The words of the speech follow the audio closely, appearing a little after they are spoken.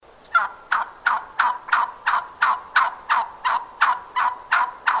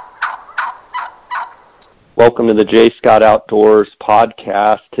Welcome to the J. Scott Outdoors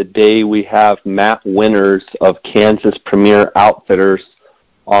podcast. Today we have Matt Winters of Kansas Premier Outfitters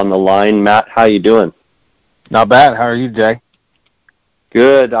on the line. Matt, how you doing? Not bad. How are you, Jay?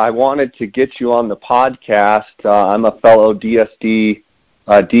 Good. I wanted to get you on the podcast. I'm a fellow DSD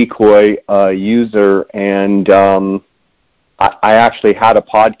decoy user, and I actually had a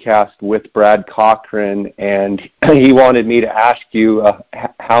podcast with Brad Cochran, and he wanted me to ask you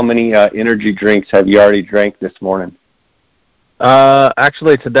how many energy drinks have you already drank this morning?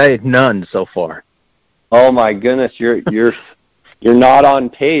 Actually today, none so far. Oh my goodness, you're not on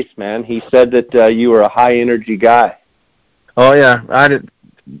pace, man. He said that you were a high energy guy. Oh yeah,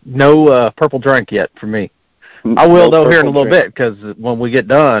 no purple drink yet for me. I will though here in a little bit, because when we get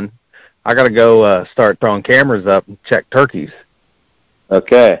done, I got to go start throwing cameras up and check turkeys.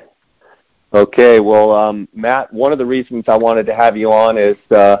 Okay. Well, Matt, one of the reasons I wanted to have you on is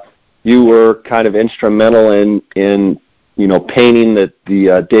you were kind of instrumental in painting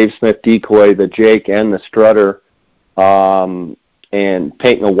the Dave Smith decoy, the Jake, and the Strutter, and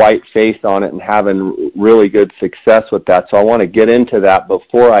painting a white face on it and having really good success with that. So I want to get into that.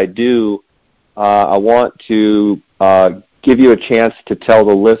 Before I do, I want to give you a chance to tell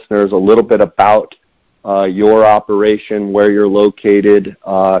the listeners a little bit about your operation, where you're located,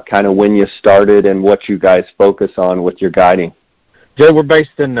 kind of when you started, and what you guys focus on with your guiding. Jay, we're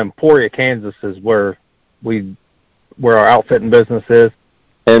based in Emporia, Kansas, is where our outfitting business is.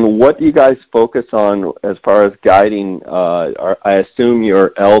 And what do you guys focus on as far as guiding? I assume your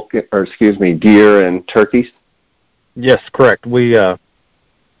deer and turkeys? Yes, correct. We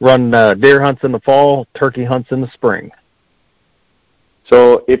run deer hunts in the fall, turkey hunts in the spring.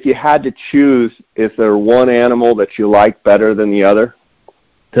 So if you had to choose, is there one animal that you like better than the other?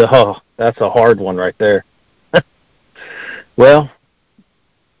 Oh, that's a hard one right there. Well,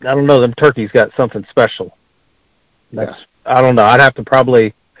 I don't know. Them turkeys got something special. I don't know. I'd have to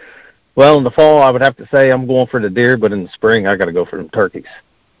probably, in the fall, I would have to say I'm going for the deer, but in the spring, I got to go for them turkeys.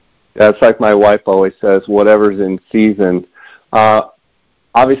 Yeah, it's like my wife always says, whatever's in season.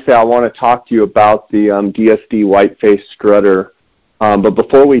 Obviously, I want to talk to you about the DSD Whiteface Strutter. But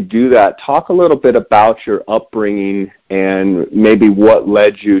before we do that, talk a little bit about your upbringing and maybe what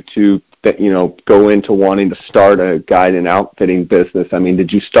led you to, go into wanting to start a guide and outfitting business. I mean,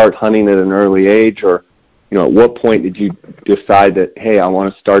 did you start hunting at an early age, or, at what point did you decide that, hey, I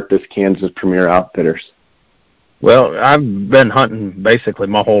want to start this Kansas Premier Outfitters? Well, I've been hunting basically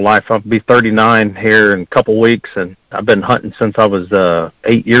my whole life. I'll be 39 here in a couple weeks, and I've been hunting since I was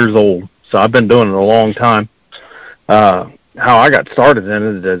 8 years old. So I've been doing it a long time. How I got started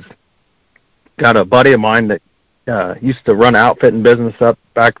in it is, got a buddy of mine that used to run an outfitting business up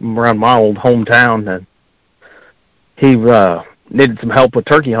back around my old hometown, and he needed some help with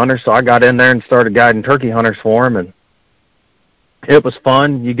turkey hunters, so I got in there and started guiding turkey hunters for him, and it was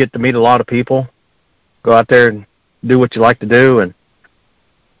fun. You get to meet a lot of people, go out there and do what you like to do, and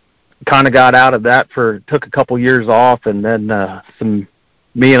kind of got out of that took a couple years off, and then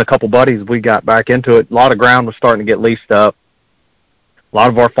me and a couple buddies, we got back into it. A lot of ground was starting to get leased up. A lot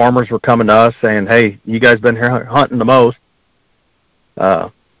of our farmers were coming to us saying, hey, you guys been here hunting the most.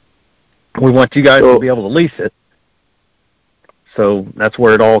 We want you guys to be able to lease it. So that's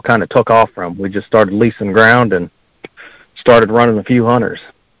where it all kind of took off from. We just started leasing ground and started running a few hunters.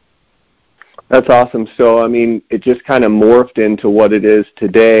 That's awesome. So, I mean, it just kind of morphed into what it is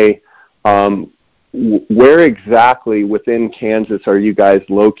today. Where exactly within Kansas are you guys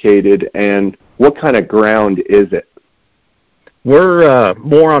located, and what kind of ground is it? We're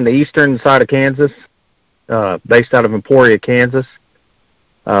more on the eastern side of Kansas, based out of Emporia, Kansas.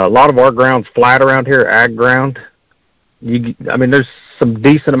 A lot of our ground's flat around here, ag ground. There's some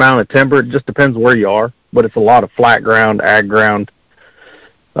decent amount of timber. It just depends where you are, but it's a lot of flat ground, ag ground.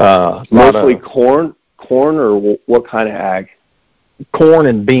 Mostly corn, or what kind of ag? Corn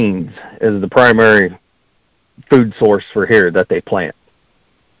and beans is the primary food source for here that they plant.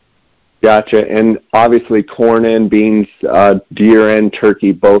 Gotcha. And obviously corn and beans, deer and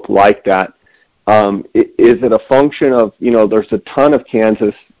turkey both like that. Is it a function of, there's a ton of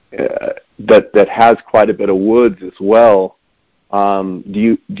Kansas that has quite a bit of woods as well.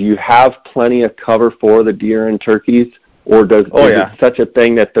 Do you have plenty of cover for the deer and turkeys, or is it such a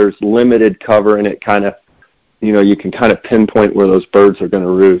thing that there's limited cover and it kind of, you can kind of pinpoint where those birds are going to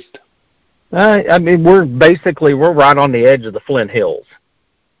roost? We're right on the edge of the Flint Hills.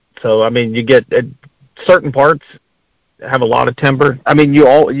 So, you get certain parts have a lot of timber.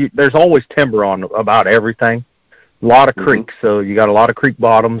 There's always timber on about everything. A lot of creeks, so you got a lot of creek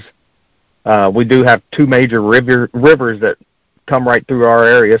bottoms. We do have two major rivers that come right through our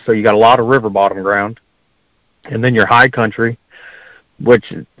area, so you got a lot of river bottom ground. And then your high country,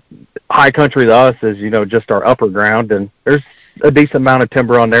 which high country to us is, just our upper ground, and there's a decent amount of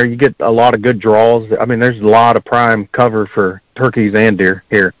timber on there. You get a lot of good draws. I mean, there's a lot of prime cover for turkeys and deer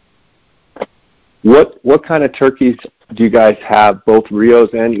here. What kind of turkeys do you guys have, both Rios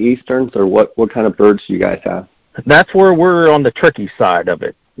and Easterns, or what kind of birds do you guys have? That's where we're on the turkey side of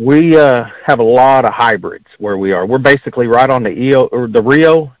it. We have a lot of hybrids where we are. We're basically right on the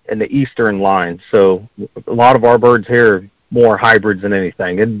Rio and the Eastern line. So a lot of our birds here are more hybrids than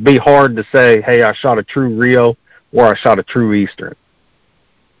anything. It'd be hard to say, hey, I shot a true Rio or I shot a true Eastern.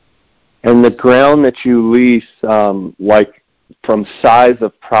 And the ground that you lease, like from size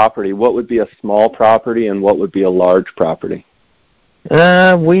of property, what would be a small property and what would be a large property?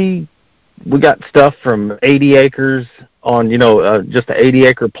 We got stuff from 80 acres on, just an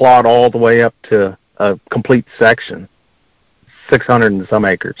 80-acre plot all the way up to a complete section, 600 and some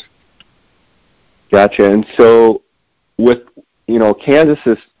acres. Gotcha. And so with, Kansas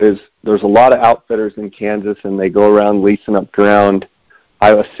is there's a lot of outfitters in Kansas, and they go around leasing up ground.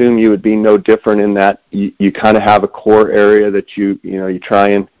 I assume you would be no different in that you kind of have a core area that you try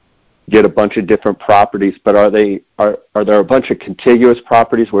and get a bunch of different properties, but are there a bunch of contiguous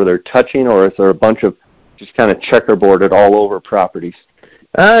properties where they're touching, or is there a bunch of just kind of checkerboarded all over properties?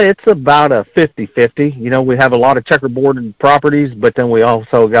 It's about a 50-50. We have a lot of checkerboarded properties, but then we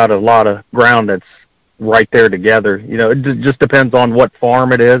also got a lot of ground that's right there together. It just depends on what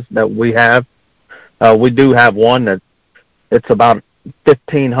farm it is that we have. We do have one that it's about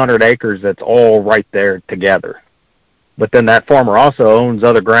 1,500 acres that's all right there together. But then that farmer also owns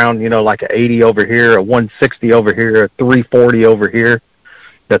other ground, like a 80 over here, a 160 over here, a 340 over here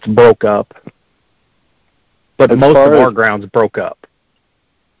that's broke up. But most of our ground's broke up.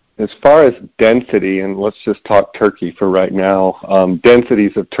 As far as density, and let's just talk turkey for right now,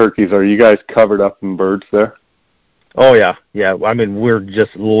 densities of turkeys, are you guys covered up in birds there? Oh, yeah. Yeah, I mean, we're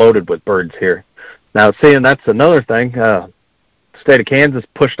just loaded with birds here. Now, seeing that's another thing, state of Kansas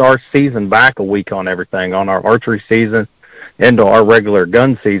pushed our season back a week on everything, on our archery season into our regular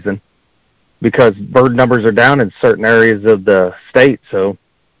gun season, because bird numbers are down in certain areas of the state. So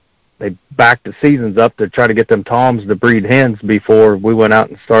they backed the seasons up to try to get them toms to breed hens before we went out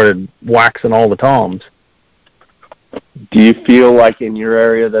and started waxing all the toms. Do you feel like in your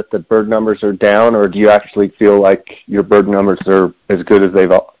area that the bird numbers are down, or do you actually feel like your bird numbers are as good as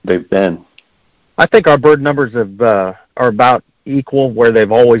they've been? I think our bird numbers are about equal where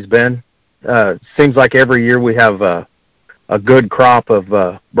they've always been. Seems like every year we have a good crop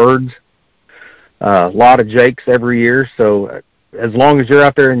of birds, a lot of jakes every year. So as long as you're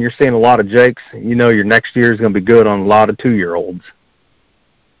out there and you're seeing a lot of jakes, your next year is going to be good on a lot of 2-year-olds.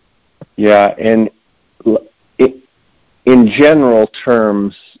 Yeah, and in general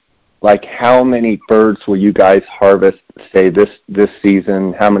terms, like how many birds will you guys harvest, say, this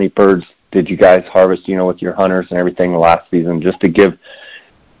season? How many birds did you guys harvest, with your hunters and everything last season, just to give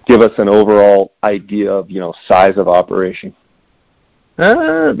us an overall idea of, size of operation?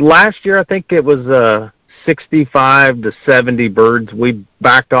 Last year, I think it was 65 to 70 birds. We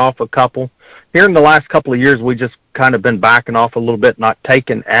backed off a couple. Here in the last couple of years, we just kind of been backing off a little bit, not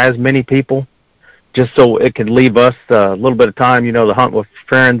taking as many people, just so it could leave us a little bit of time, to hunt with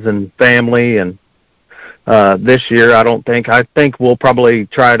friends and family. And this year, I think we'll probably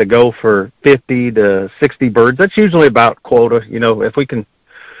try to go for 50 to 60 birds. That's usually about quota. If we can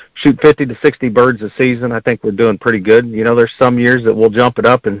shoot 50 to 60 birds a season, I think we're doing pretty good. There's some years that we'll jump it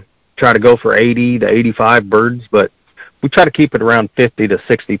up and try to go for 80 to 85 birds, but we try to keep it around 50 to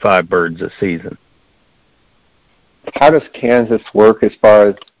 65 birds a season. How does Kansas work as far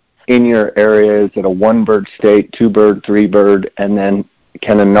as in your area? Is it a 1-bird state, 2-bird, 3-bird, and then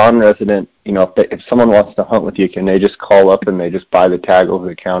can a non-resident, if someone wants to hunt with you, can they just call up and they just buy the tag over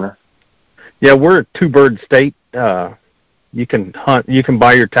the counter? Yeah, we're a 2-bird state. You can hunt. You can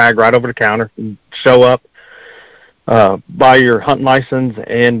buy your tag right over the counter. Show up, buy your hunting license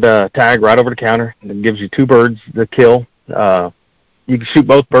and tag right over the counter. It gives you 2 birds to kill. You can shoot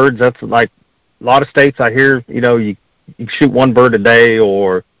both birds. That's like a lot of states I hear. You can shoot 1 bird a day,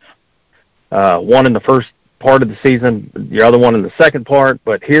 or one in the first part of the season, your other one in the second part.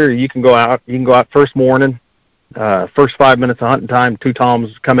 But here you can go out. You can go out first morning, first 5 minutes of hunting time. 2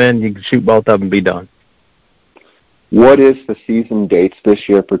 toms come in. You can shoot both of them and be done. What is the season dates this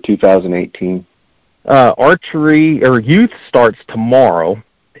year for 2018? Archery or youth starts tomorrow,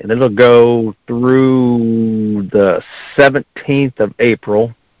 and it'll go through the 17th of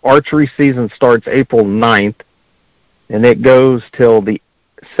April. Archery season starts April 9th, and it goes till the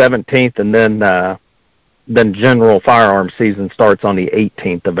 17th, and then general firearm season starts on the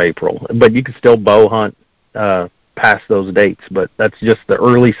 18th of April. But you can still bow hunt, past those dates, but that's just the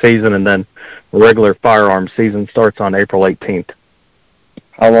early season, and then the regular firearm season starts on April 18th.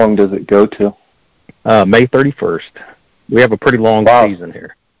 How long does it go to? May 31st. We have a pretty long season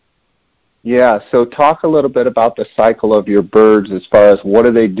here. Yeah, so talk a little bit about the cycle of your birds as far as what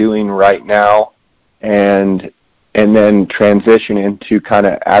are they doing right now, and then transition into kind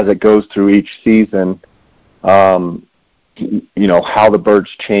of as it goes through each season, how the birds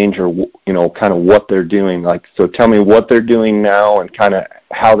change or, kind of what they're doing. Like, so tell me what they're doing now and kind of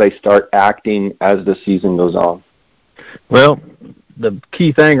how they start acting as the season goes on. Well, the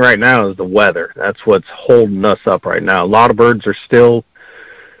key thing right now is the weather. That's what's holding us up right now. A lot of birds are still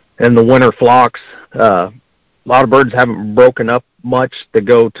in the winter flocks. A lot of birds haven't broken up much to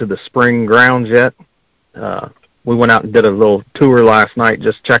go to the spring grounds yet. We went out and did a little tour last night,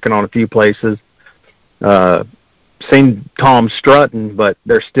 just checking on a few places. Seen toms strutting, but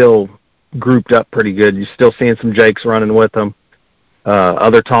they're still grouped up pretty good. You're still seeing some jakes running with them.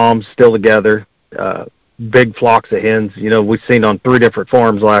 Other toms still together. Big flocks of hens. We've seen on 3 different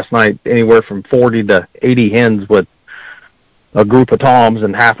farms last night anywhere from 40 to 80 hens with a group of toms,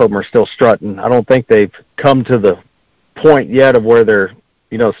 and half of them are still strutting. I don't think they've come to the point yet of where they're,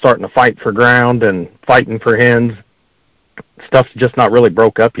 starting to fight for ground and fighting for hens. Stuff's just not really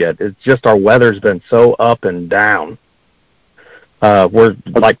broke up yet. It's just our weather's been so up and down. We're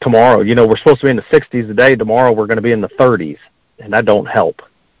like tomorrow, we're supposed to be in the 60s today. Tomorrow we're going to be in the 30s, and that don't help.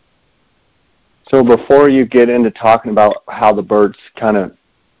 So before you get into talking about how the birds kind of,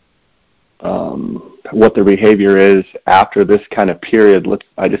 what their behavior is after this kind of period,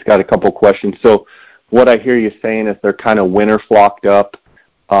 I just got a couple questions. So what I hear you saying is they're kind of winter flocked up.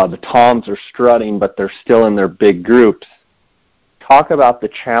 The toms are strutting, but they're still in their big groups. Talk about the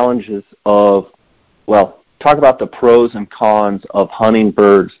challenges talk about the pros and cons of hunting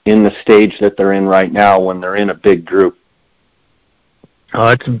birds in the stage that they're in right now when they're in a big group.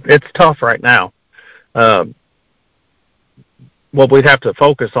 It's tough right now. What we'd have to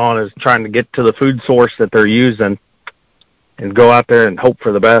focus on is trying to get to the food source that they're using and go out there and hope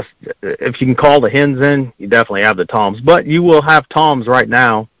for the best. If you can call the hens in, you definitely have the toms. But you will have toms right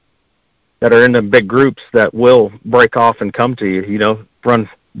now that are in the big groups that will break off and come to you.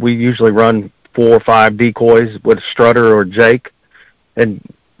 We usually run 4 or 5 decoys with a strutter or a jake, and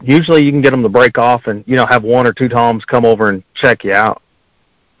usually you can get them to break off and, have 1 or 2 toms come over and check you out.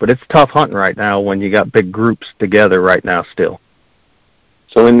 But it's tough hunting right now when you got big groups together right now still.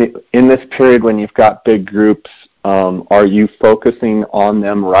 So in this period when you've got big groups, are you focusing on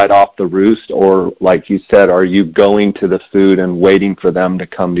them right off the roost, or like you said, are you going to the food and waiting for them to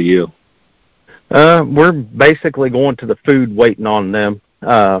come to you? We're basically going to the food, waiting on them.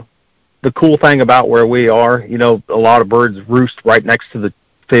 The cool thing about where we are, a lot of birds roost right next to the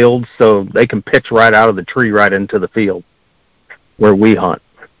field, so they can pitch right out of the tree right into the field where we hunt.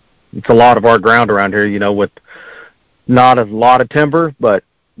 It's a lot of our ground around here, with not a lot of timber, but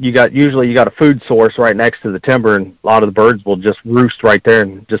you got a food source right next to the timber, and a lot of the birds will just roost right there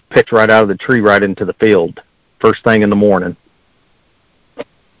and just pitch right out of the tree right into the field first thing in the morning.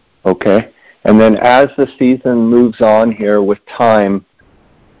 Okay. And then as the season moves on here with time,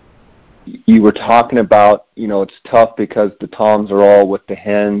 you were talking about, it's tough because the toms are all with the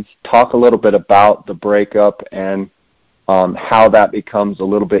hens. Talk a little bit about the breakup and how that becomes a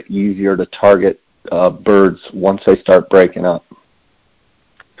little bit easier to target birds once they start breaking up.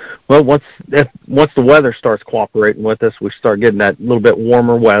 Well, once the weather starts cooperating with us, we start getting that little bit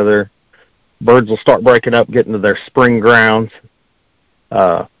warmer weather. Birds will start breaking up, getting to their spring grounds.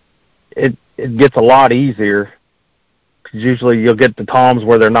 It gets a lot easier because usually you'll get the toms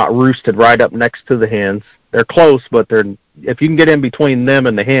where they're not roosted right up next to the hens. They're close, but if you can get in between them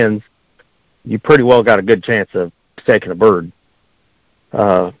and the hens, you pretty well got a good chance of taking a bird.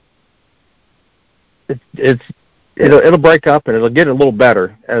 It'll break up and it'll get a little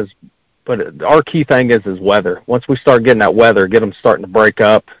better but our key thing is weather. Once we start getting that weather, get them starting to break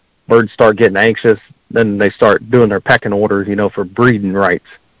up, birds start getting anxious, then they start doing their pecking order, for breeding rights.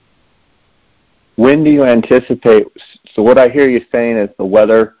 When do you anticipate? So what I hear you saying is the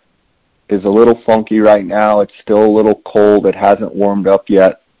weather is a little funky right now. It's still a little cold. It hasn't warmed up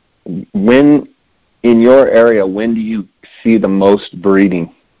yet. In your area, when do you see the most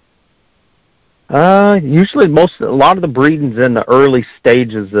breeding? Usually a lot of the breeding's in the early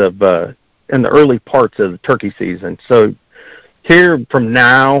stages of, in the early parts of the turkey season. So here from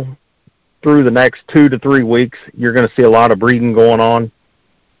now through the next 2 to 3 weeks, you're going to see a lot of breeding going on,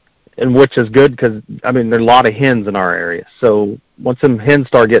 and which is good because, there are a lot of hens in our area. So once them hens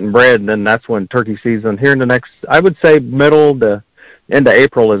start getting bred, then that's when turkey season here in the next, I would say middle to into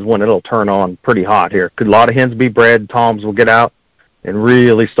April is when it'll turn on pretty hot here. Could a lot of hens be bred? Toms will get out and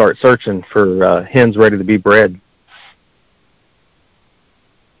really start searching for hens ready to be bred.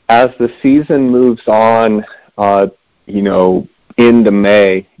 As the season moves on, into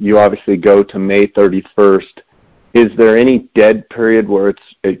May, you obviously go to May 31st. Is there any dead period where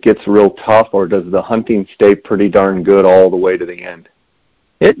it gets real tough, or does the hunting stay pretty darn good all the way to the end?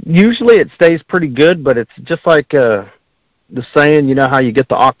 Usually it stays pretty good, but it's just like the saying, you know how you get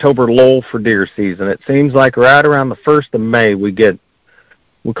the October lull for deer season. It seems like right around the 1st of May we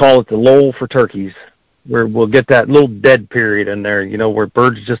call it the lull for turkeys, where we'll get that little dead period in there, where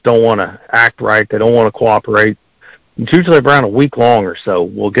birds just don't want to act right. They don't want to cooperate. It's usually around a week long or so.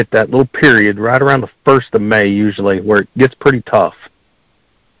 We'll get that little period right around the 1st of May usually where it gets pretty tough.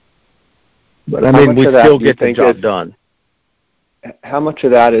 But, I mean, we still get the job done. How much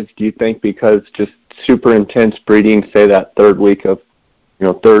of that is, do you think, because just super intense breeding, say that third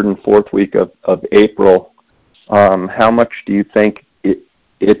and fourth week of April, how much do you think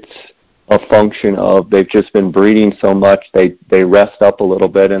it's a function of they've just been breeding so much, they rest up a little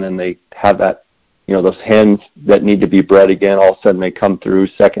bit, and then they have that, those hens that need to be bred again, all of a sudden they come through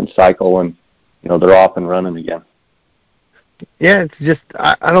second cycle and, they're off and running again? Yeah, it's just,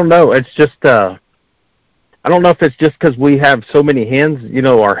 I don't know. It's just, I don't know if it's just because we have so many hens.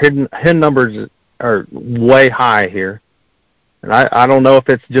 Our hen numbers are way high here. And I don't know if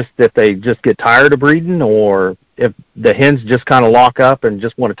it's just that they just get tired of breeding, or if the hens just kind of lock up and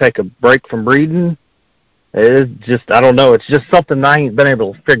just want to take a break from breeding. It's just, I don't know. It's just something I ain't been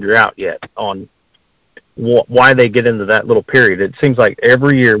able to figure out yet on why they get into that little period. It seems like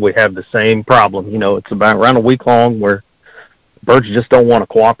every year we have the same problem. It's about around a week long where birds just don't want to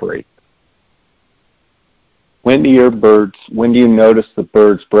cooperate. When do you notice the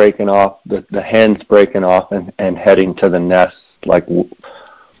birds breaking off, the hens breaking off and heading to the nest? Like,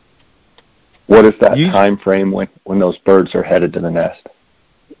 what is that time frame when those birds are headed to the nest?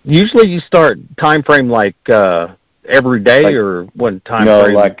 Usually you start time frame like every day, or when time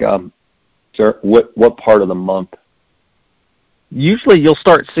frame? No, like, sir, what part of the month? Usually you'll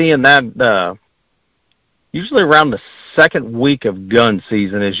start seeing that, usually around the second week of gun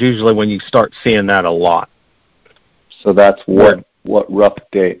season is usually when you start seeing that a lot. So that's what rough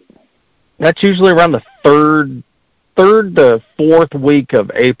date? That's usually around the third to fourth week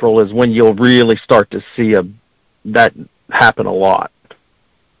of April is when you'll really start to see that happen a lot.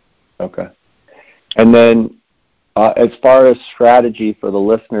 Okay. And then as far as strategy for the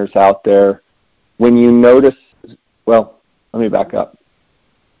listeners out there, when you notice, well, let me back up.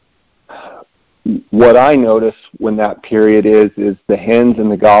 What I notice when that period is the hens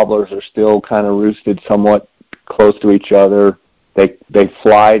and the gobblers are still kind of roosted somewhat close to each other. They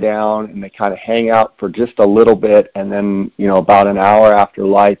fly down and they kind of hang out for just a little bit, and then about an hour after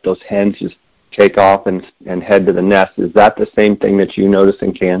light, those hens just take off and head to the nest. Is that the same thing that you notice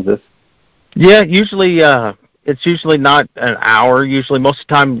in Kansas? Yeah, usually it's usually not an hour. Usually, most of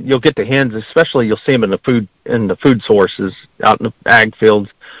the time, you'll get the hens, especially you'll see them in the food sources out in the ag fields.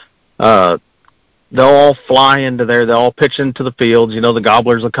 They'll all fly into there. They'll all pitch into the fields. The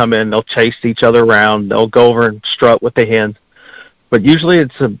gobblers will come in. They'll chase each other around. They'll go over and strut with the hens. But usually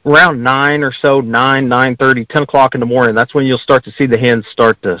it's around 9 or so, 9:30, 10 o'clock in the morning. That's when you'll start to see the hens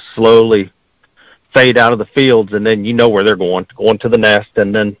start to slowly fade out of the fields, and then where they're going to the nest,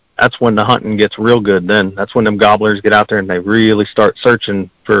 and then that's when the hunting gets real good. Then that's when them gobblers get out there and they really start searching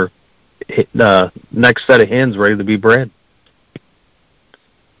for the next set of hens ready to be bred.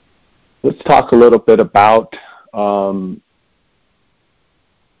 Let's talk a little bit about the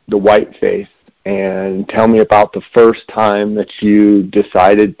whiteface, and tell me about the first time that you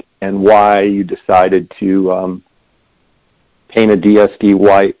decided and why you decided to paint a DSD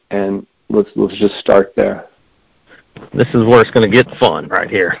white, and let's just start there. This is where it's going to get fun right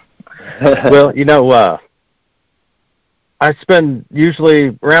here. Well, I spend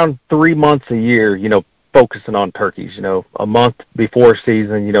usually around 3 months a year, focusing on turkeys, a month before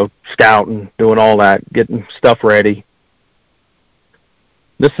season, scouting, doing all that, getting stuff ready.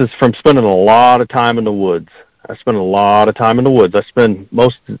 This is from spending a lot of time in the woods. I spend a lot of time in the woods. I spend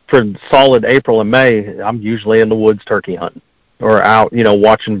for solid April and May, I'm usually in the woods turkey hunting or out,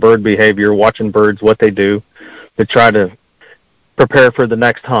 watching bird behavior, watching birds, what they do to try to prepare for the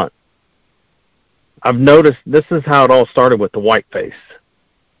next hunt. I've noticed this is how it all started with the whiteface.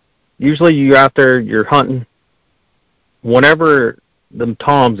 Usually you're out there, you're hunting. Whenever them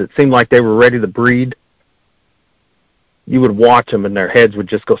toms, it seemed like they were ready to breed, you would watch them and their heads would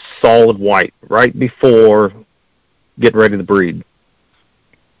just go solid white right before getting ready to breed.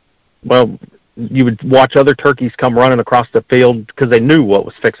 Well, you would watch other turkeys come running across the field because they knew what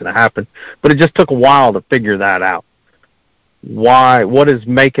was fixing to happen. But it just took a while to figure that out. What is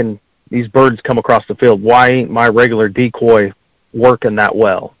making these birds come across the field? Why ain't my regular decoy working that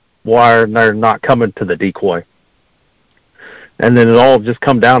well? Why are they not coming to the decoy? And then it all just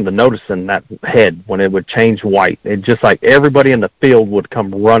come down to noticing that head when it would change white. It just like everybody in the field would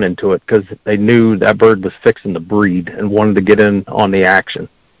come running to it because they knew that bird was fixing to breed and wanted to get in on the action.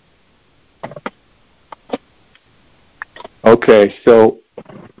 Okay, so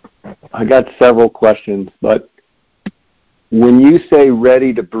I got several questions, but when you say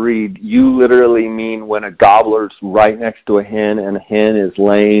ready to breed, you literally mean when a gobbler's right next to a hen and a hen is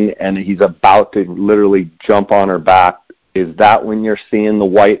laying and he's about to literally jump on her back. Is that when you're seeing the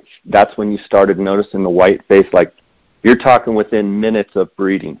white? That's when you started noticing the white face? Like, you're talking within minutes of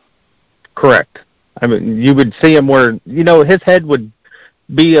breeding. Correct. I mean, you would see him where, his head would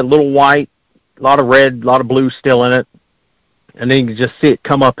be a little white, a lot of red, a lot of blue still in it. And then you could just see it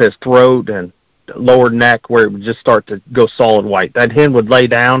come up his throat and lower neck where it would just start to go solid white. That hen would lay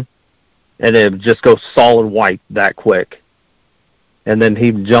down, and it would just go solid white that quick. And then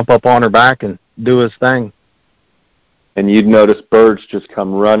he'd jump up on her back and do his thing. And you'd notice birds just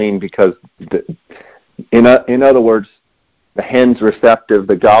come running because, in other words, the hen's receptive,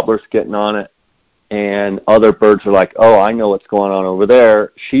 the gobbler's getting on it, and other birds are like, oh, I know what's going on over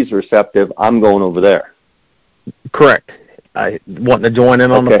there. She's receptive. I'm going over there. Correct. I wanting to join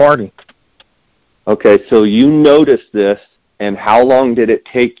in on the party. Okay, so you noticed this, and how long did it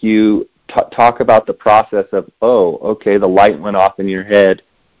take you? Talk about the process of, oh, okay, the light went off in your head.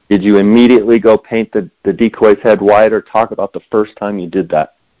 Did you immediately go paint the decoy's head white, or talk about the first time you did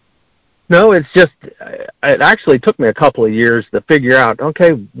that? No, it actually took me a couple of years to figure out, okay,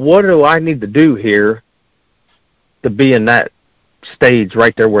 what do I need to do here to be in that stage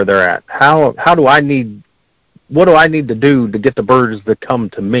right there where they're at? What do I need to do to get the birds to come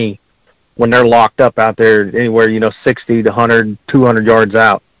to me when they're locked up out there anywhere, 60 to 100, 200 yards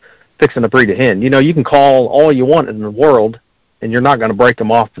out, fixing to breed a hen? You can call all you want in the world, and you're not going to break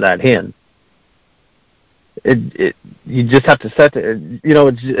them off to that hen. You just have to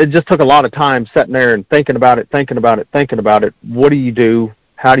it just took a lot of time sitting there and thinking about it. What do you do?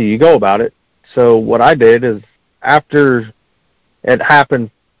 How do you go about it? So what I did is, after it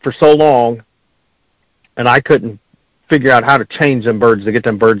happened for so long and I couldn't figure out how to change them birds to get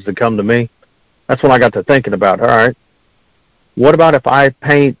them birds to come to me, that's when I got to thinking about, all right, what about if I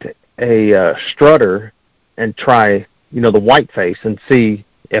paint a strutter and try the white face and see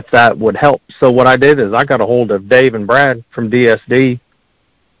if that would help. So what I did is I got a hold of Dave and Brad from DSD,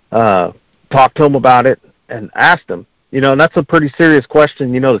 talked to them about it, and asked them. And that's a pretty serious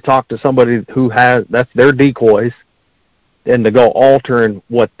question, to talk to somebody who that's their decoys, and to go altering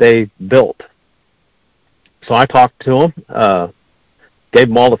what they built. So I talked to them, gave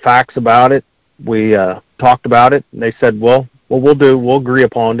them all the facts about it. We talked about it, and they said, well, we'll agree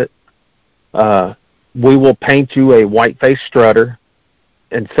upon it. We will paint you a white face strutter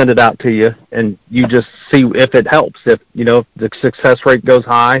and send it out to you, and you just see if it helps. If the success rate goes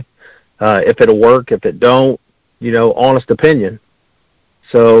high, if it'll work. If it don't, honest opinion.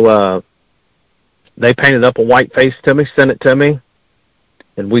 So they painted up a white face to me, sent it to me,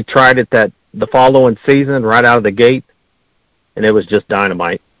 and we tried it the following season right out of the gate, and it was just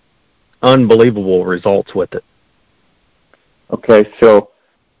dynamite. Unbelievable results with it. Okay, so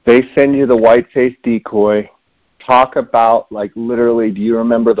they send you the white face decoy. Talk about, like, literally, do you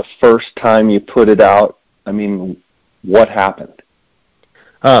remember the first time you put it out? I mean, what happened?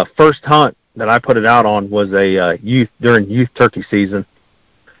 First hunt that I put it out on was during youth turkey season.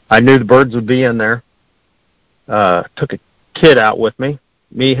 I knew the birds would be in there. Took a kid out with me,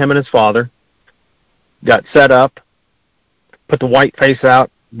 him and his father. Got set up, put the white face out.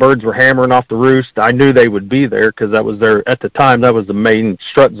 Birds were hammering off the roost. I knew they would be there because that was at the time, that was the main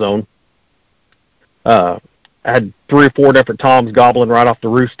strut zone. I had 3 or 4 different toms gobbling right off the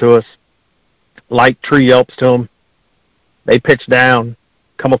roost to us. Light tree yelps to them. They pitch down,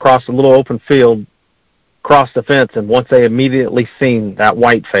 come across a little open field, cross the fence, and once they immediately seen that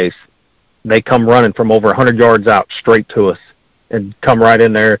white face, they come running from over 100 yards out straight to us and come right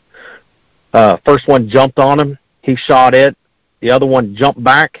in there. First one jumped on him. He shot it. The other one jumped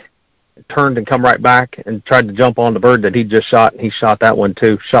back, turned and come right back and tried to jump on the bird that he just shot, and he shot that one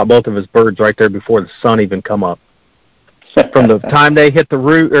too. Shot both of his birds right there before the sun even come up. From the time they hit the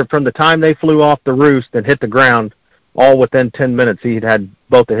roost, or from the time they flew off the roost and hit the ground, all within 10 minutes, he'd had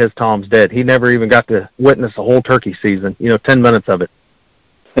both of his toms dead. He never even got to witness the whole turkey season, 10 minutes of it.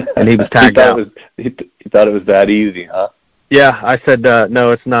 And he was tagged he thought it was that easy, huh? Yeah, I said,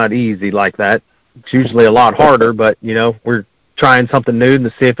 no, it's not easy like that. It's usually a lot harder, but, we're trying something new to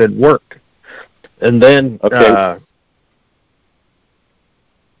see if it worked. And then, okay.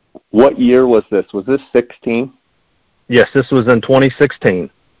 What year was this? Was this 16? Yes, this was in 2016.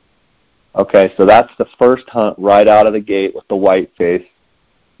 Okay, so that's the first hunt right out of the gate with the whiteface.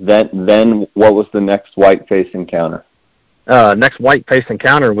 Then what was the next whiteface encounter? Next whiteface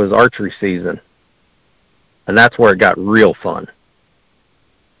encounter was archery season, and that's where it got real fun.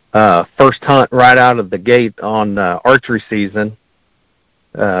 First hunt right out of the gate on archery season.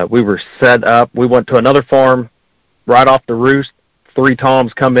 We were set up. We went to another farm right off the roost. 3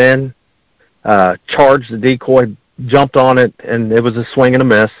 toms come in, charged the decoy, jumped on it, and it was a swing and a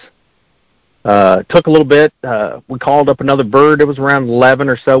miss. Took a little bit. We called up another bird. It was around 11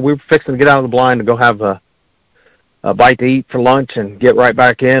 or so. We were fixing to get out of the blind to go have a bite to eat for lunch and get right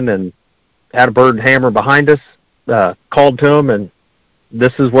back in, and had a bird hammer behind us. Called to him, and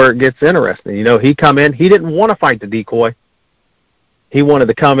this is where it gets interesting. He come in. He didn't want to fight the decoy. He wanted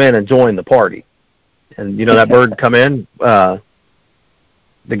to come in and join the party. And, that bird come in.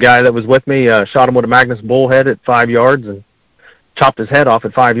 The guy that was with me shot him with a Magnus bullhead at 5 yards and chopped his head off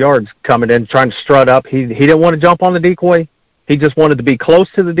at 5 yards, coming in, trying to strut up. He didn't want to jump on the decoy. He just wanted to be close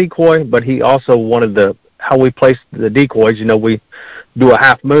to the decoy, but he also wanted how we placed the decoys. We do a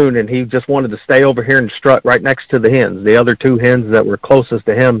half moon, and he just wanted to stay over here and strut right next to the hens, the other 2 hens that were closest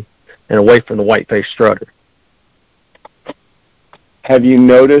to him and away from the whiteface strutter. Have you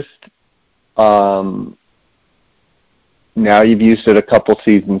noticed, now you've used it a couple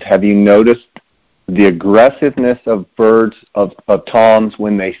seasons, have you noticed the aggressiveness of birds, of toms,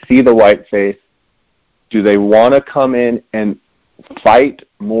 when they see the whiteface? Do they want to come in and fight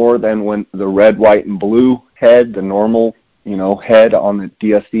more than when the red, white, and blue head, the normal, head on the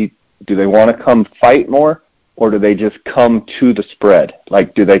DSC, do they want to come fight more, or do they just come to the spread?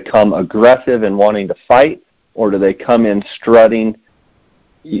 Like, do they come aggressive and wanting to fight, or do they come in strutting?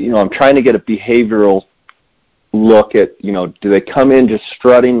 I'm trying to get a behavioral look at, do they come in just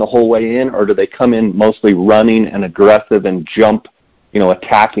strutting the whole way in, or do they come in mostly running and aggressive and jump,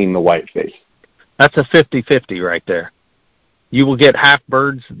 attacking the whiteface? That's a 50-50 right there. You will get half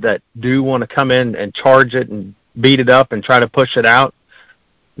birds that do want to come in and charge it and beat it up and try to push it out.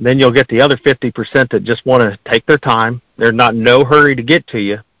 Then you'll get the other 50% that just want to take their time. They're not in no hurry to get to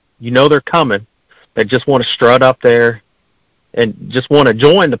you. They're coming. They just want to strut up there and just want to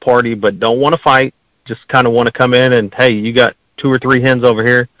join the party, but don't want to fight. Just kind of want to come in and, hey, you got 2 or 3 hens over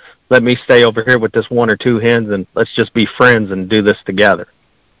here. Let me stay over here with this 1 or 2 hens, and let's just be friends and do this together.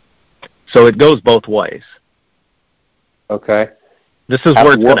 So it goes both ways. Okay. This is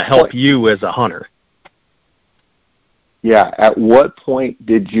where it's going to help you as a hunter. Yeah. At what point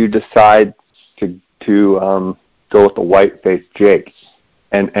did you decide to go with the whiteface Jake,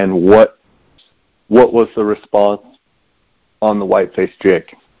 and what was the response on the whiteface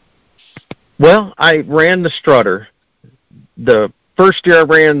Jake? Well, I ran the strutter. The first year I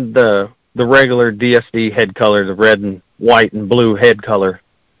ran the regular DSD head color, the red and white and blue head color.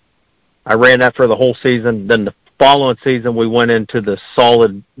 I ran that for the whole season. Then the following season, we went into the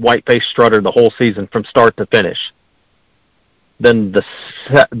solid whiteface strutter the whole season from start to finish. Then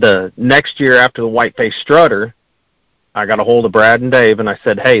the next year after the whiteface strutter, I got a hold of Brad and Dave, and I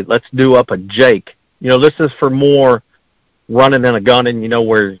said, hey, let's do up a Jake. This is for more running and a gunning,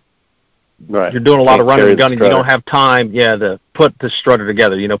 where right. You're doing a lot of running and gunning. You don't have time, to put the strutter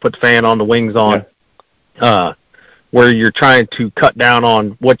together, put the fan on, the wings on, where you're trying to cut down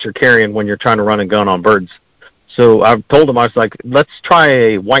on what you're carrying when you're trying to run and gun on birds. So I told him, I was like, let's try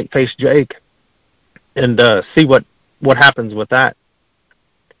a whiteface Jake and see what happens with that.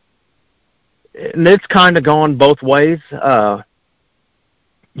 And it's kind of gone both ways.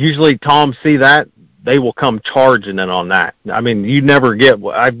 Usually toms see that, they will come charging in on that. I mean,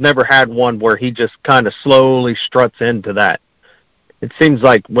 I've never had one where he just kind of slowly struts into that. It seems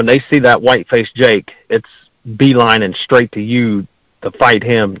like when they see that whiteface Jake, it's beelining straight to you to fight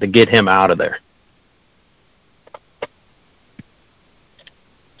him, to get him out of there.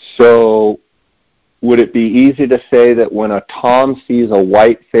 So would it be easy to say that when a tom sees a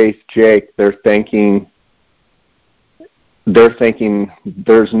white-faced Jake, they're thinking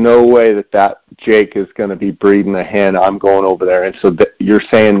there's no way that Jake is going to be breeding a hen. I'm going over there. And so you're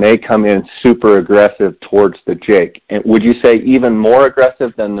saying they come in super aggressive towards the Jake. And would you say even more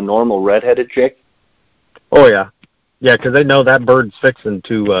aggressive than the normal red-headed Jake? Oh, yeah. Yeah, because they know that bird's fixing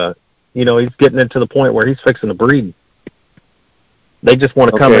to, he's getting into the point where he's fixing to breed. They just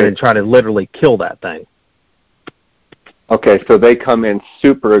want to come in and try to literally kill that thing. Okay, so they come in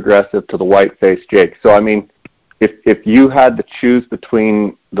super aggressive to the white-faced Jake. So, I mean, if you had to choose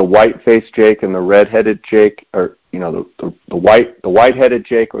between the white-faced Jake and the red-headed Jake, or the white-headed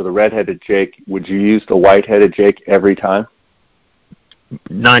Jake or the red-headed Jake, would you use the white-headed Jake every time?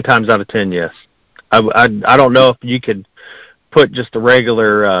 9 times out of 10, yes. I don't know if you could put just a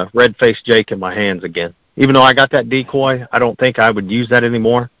regular red-faced Jake in my hands again. Even though I got that decoy, I don't think I would use that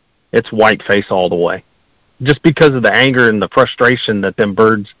anymore. It's white-face all the way. Just because of the anger and the frustration that them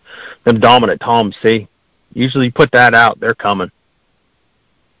birds, them dominant toms see. Usually you put that out, they're coming.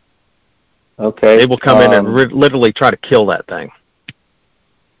 Okay. They will come in and literally try to kill that thing.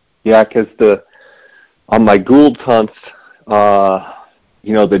 Yeah, because on my Gould hunts,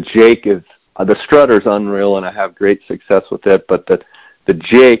 the Jake is, the strutter's unreal, and I have great success with it, but the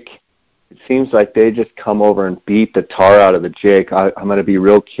Jake, it seems like they just come over and beat the tar out of the Jake. I'm going to be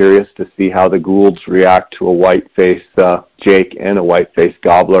real curious to see how the Goulds react to a white-faced Jake and a white-faced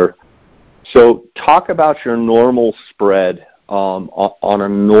gobbler. So talk about your normal spread on a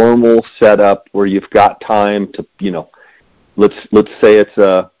normal setup where you've got time to, let's say it's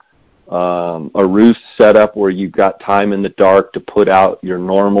a roost setup where you've got time in the dark to put out your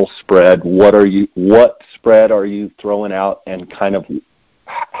normal spread. What spread are you throwing out, and kind of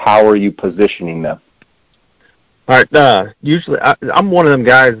how are you positioning them? All right. Usually, I'm one of them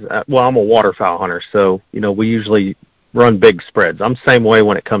guys. I'm a waterfowl hunter, so we usually run big spreads. I'm the same way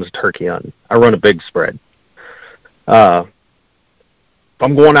when it comes to turkey hunting. I run a big spread. If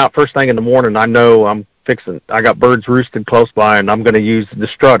I'm going out first thing in the morning, I know I got birds roosted close by, and I'm going to use the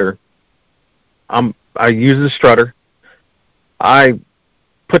strutter. I use the strutter. I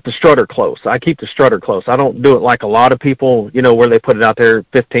put the strutter close. I keep the strutter close. I don't do it like a lot of people, where they put it out there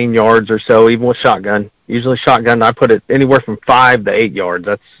 15 yards or so, even with shotgun. Usually shotgun, I put it anywhere from 5 to 8 yards.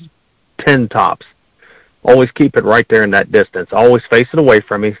 That's 10 tops. Always keep it right there in that distance. Always face it away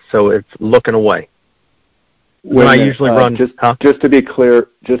from me, so it's looking away. When I usually run, just to be clear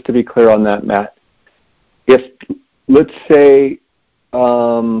on that, Matt. If, let's say,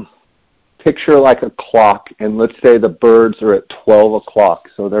 picture like a clock, and let's say the birds are at 12 o'clock,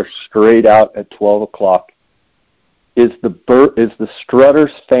 so they're straight out at 12 o'clock. Is the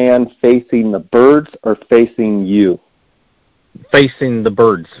strutter's fan facing the birds or facing you? Facing the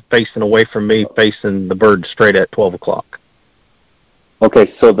birds, facing away from me, facing the birds straight at 12 o'clock.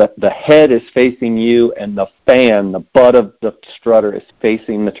 Okay, so the head is facing you, and the fan, the butt of the strutter, is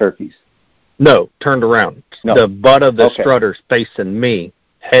facing the turkeys. No, turned around. No. The butt of the strutter's facing me,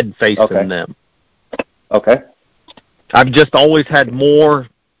 head facing them. Okay. I've just always had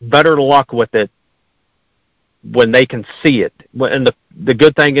better luck with it when they can see it. And the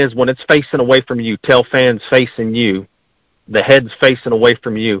good thing is when it's facing away from you, tail fan's facing you, the head's facing away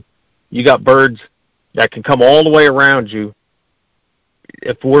from you, you got birds that can come all the way around you.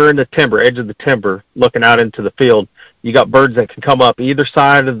 If we're in the edge of the timber, looking out into the field, you got birds that can come up either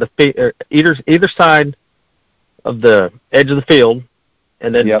side of either side of the edge of the field,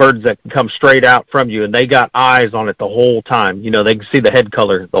 and then birds that can come straight out from you, and they got eyes on it the whole time. They can see the head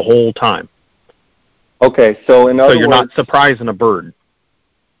color the whole time. Okay, so in other words, you're not surprising a bird.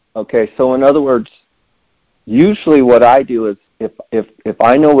 Okay, so in other words, usually what I do is if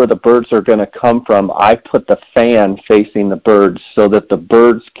I know where the birds are going to come from, I put the fan facing the birds so that the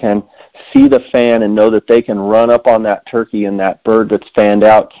birds can see the fan and know that they can run up on that turkey, and that bird that's fanned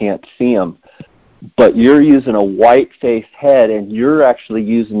out can't see them. But you're using a white-faced head, and you're actually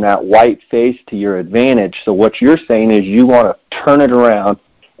using that white face to your advantage. So what you're saying is you want to turn it around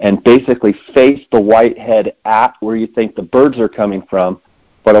and basically face the white head at where you think the birds are coming from.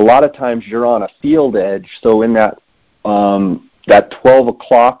 But a lot of times you're on a field edge, so in that 12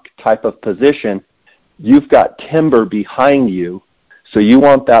 o'clock type of position, you've got timber behind you, so you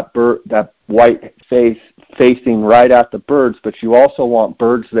want that white face facing right at the birds, but you also want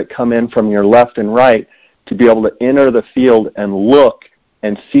birds that come in from your left and right to be able to enter the field and look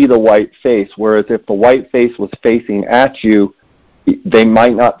and see the white face, whereas if the white face was facing at you, they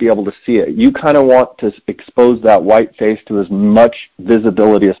might not be able to see it. You kind of want to expose that white face to as much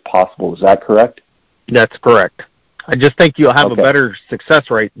visibility as possible. Is that correct? That's correct. I just think you'll have a better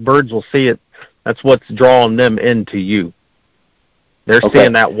success rate. Birds will see it. That's what's drawing them into you. They're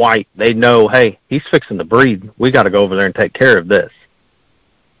seeing that white. They know, hey, he's fixing to breed. We got to go over there and take care of this.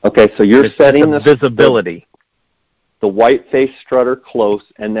 Okay, so you're setting the visibility. The white face strutter close,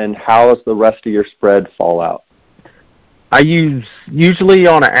 and then how does the rest of your spread fall out? Usually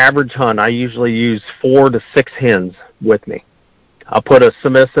on an average hunt, I usually use 4 to 6 hens with me. I'll put a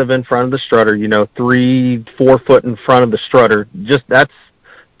submissive in front of the strutter, 3-4 foot in front of the strutter. That's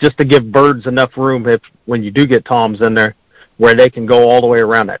just to give birds enough room when you do get toms in there where they can go all the way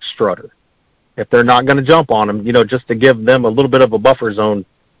around that strutter. if they're not going to jump on them, just to give them a little bit of a buffer zone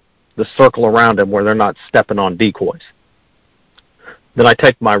to circle around them where they're not stepping on decoys. Then I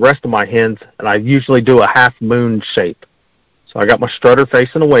take my rest of my hens, and I usually do a half moon shape. So I got my strutter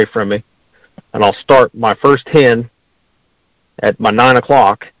facing away from me, and I'll start my first hen at my 9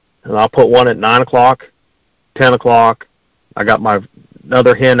 o'clock, and I'll put one at 9 o'clock, 10 o'clock. I got my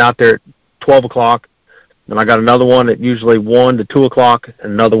another hen out there at 12 o'clock. Then I got another one at usually 1 to 2 o'clock,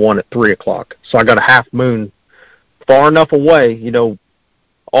 and another one at 3 o'clock. So I got a half moon far enough away,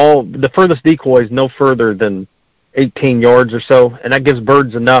 all the furthest decoy is no further than 18 yards or so, and that gives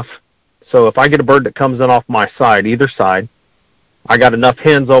birds enough. So if I get a bird that comes in off my side, either side, I got enough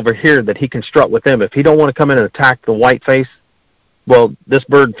hens over here that he can strut with them. If he don't want to come in and attack the white face, well, this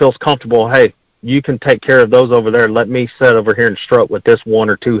bird feels comfortable. Hey, you can take care of those over there. Let me sit over here and strut with this 1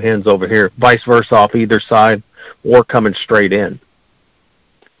 or 2 hens over here, vice versa off either side, or coming straight in.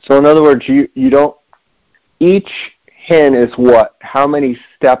 So in other words, you don't, each hen is what? How many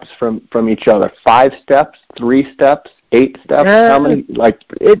steps from each other? 5 steps, 3 steps, 8 steps? How many?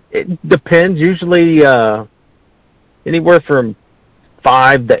 It depends. Usually anywhere from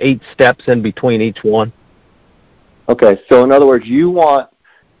 5 to 8 steps in between each one. Okay, so in other words, you want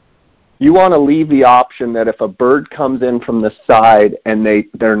to leave the option that if a bird comes in from the side and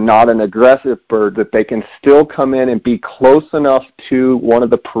they're not an aggressive bird, that they can still come in and be close enough to one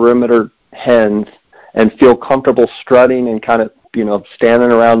of the perimeter hens and feel comfortable strutting and kind of,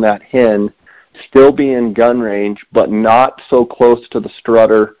 standing around that hen, still be in gun range, but not so close to the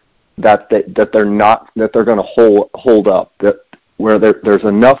strutter that they're going to hold up. Where there's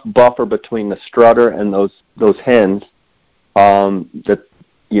enough buffer between the strutter and those hens that,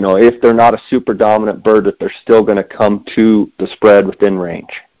 if they're not a super dominant bird, that they're still going to come to the spread within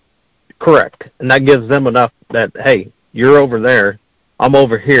range. Correct. And that gives them enough that, hey, you're over there, I'm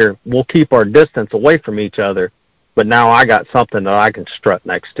over here. We'll keep our distance away from each other, but now I got something that I can strut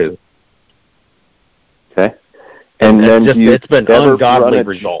next to. Okay. And then it's been ungodly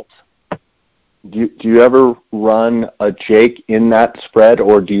results. Do you ever run a Jake in that spread,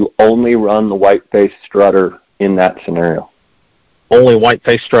 or do you only run the white-faced strutter in that scenario? Only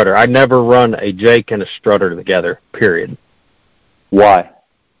white-faced strutter. I never run a Jake and a strutter together, period. Why?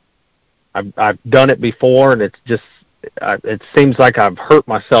 I've done it before, and it seems like I've hurt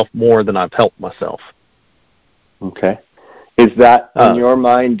myself more than I've helped myself. Okay. Is that, in your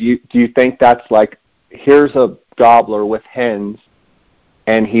mind, do you think that's like, here's a gobbler with hens,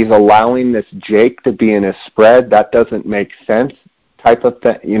 and he's allowing this Jake to be in his spread? That doesn't make sense type of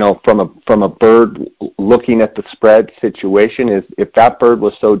thing, from a bird looking at the spread situation, is if that bird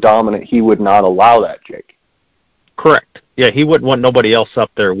was so dominant, he would not allow that Jake. Correct. Yeah, he wouldn't want nobody else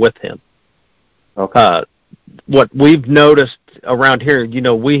up there with him. Okay. What we've noticed around here,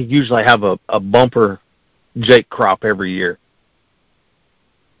 we usually have a bumper Jake crop every year.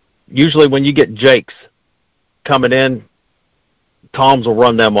 Usually when you get Jakes coming in, Toms will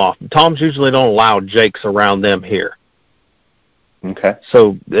run them off. Toms usually don't allow Jakes around them here. Okay.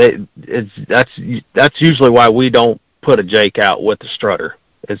 So that's usually why we don't put a Jake out with the strutter.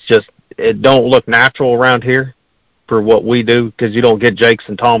 It's just, it don't look natural around here for what we do, because you don't get Jakes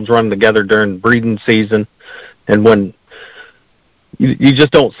and Toms running together during breeding season, and when you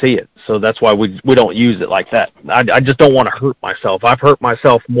just don't see it. So that's why we don't use it like that. I just don't want to hurt myself. I've hurt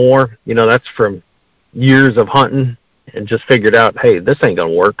myself more. That's from years of hunting, and just figured out, hey, this ain't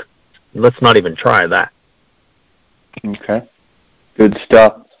going to work. Let's not even try that. Okay. Good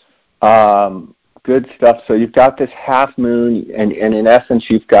stuff. Good stuff. So you've got this half moon, and in essence,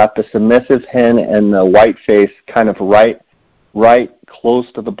 you've got the submissive hen and the white face kind of right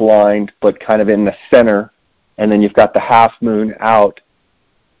close to the blind, but kind of in the center, and then you've got the half moon out.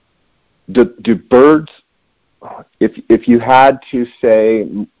 Do birds, if you had to say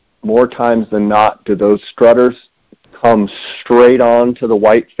more times than not, do those strutters come straight on to the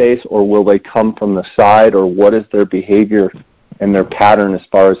white face, or will they come from the side, or what is their behavior and their pattern as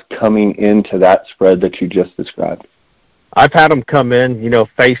far as coming into that spread that you just described? I've had them come in,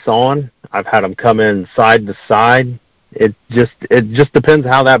 face on. I've had them come in side to side. It just depends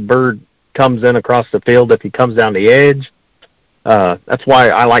how that bird comes in across the field. If he comes down the edge, that's why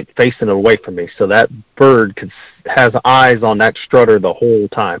I like facing it away from me, so that bird has eyes on that strutter the whole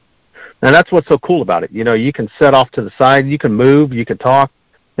time. And that's what's so cool about it. You can set off to the side, you can move, you can talk.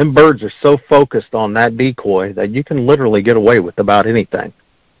 Them birds are so focused on that decoy that you can literally get away with about anything,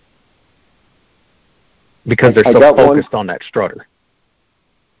 because they're so focused on that strutter.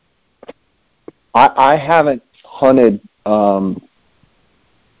 I haven't hunted. I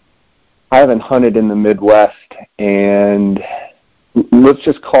haven't hunted in the Midwest, and let's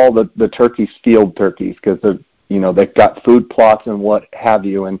just call the turkeys field turkeys, because they've got food plots and what have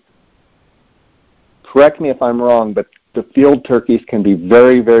you. And correct me if I'm wrong, but the field turkeys can be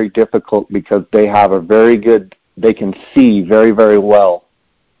very, very difficult because they have they can see very, very well.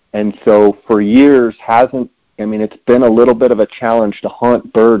 And so for years it's been a little bit of a challenge to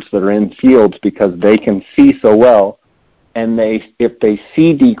hunt birds that are in fields because they can see so well. And if they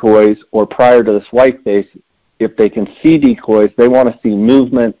see decoys, or prior to this whiteface, if they can see decoys, they want to see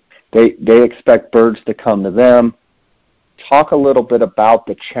movement. They expect birds to come to them. Talk a little bit about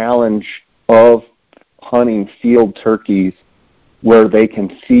the challenge of hunting field turkeys where they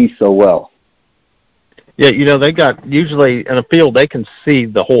can see so well. Yeah, they got, usually in a field, they can see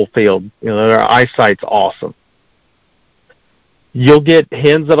the whole field. Their eyesight's awesome. You'll get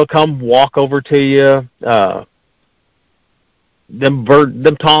hens that'll come walk over to you.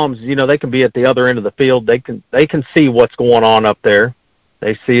 Them toms, they can be at the other end of the field. They can see what's going on up there.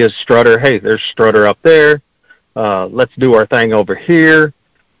 They see a strutter. Hey, there's a strutter up there. Let's do our thing over here.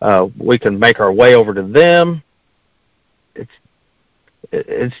 We can make our way over to them.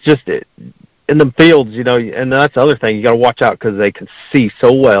 It's just in the fields, and that's the other thing. You got to watch out because they can see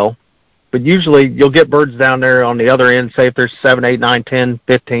so well. But usually you'll get birds down there on the other end. Say if there's 7, 8, 9, 10,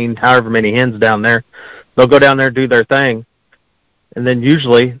 15, however many hens down there, they'll go down there and do their thing. And then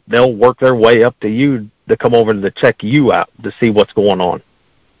usually they'll work their way up to you to come over to check you out to see what's going on.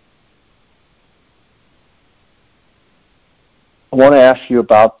 I want to ask you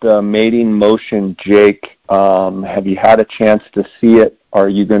about the Mating Motion Jake. Have you had a chance to see it? Are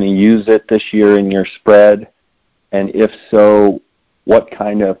you going to use it this year in your spread? And if so, what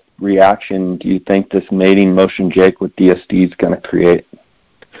kind of reaction do you think this Mating Motion Jake with DSD is going to create?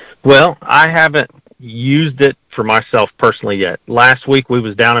 Well, I haven't used it for myself personally yet. Last week we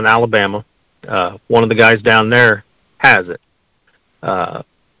was down in Alabama. One of the guys down there has it.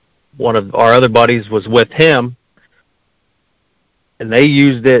 One of our other buddies was with him, and they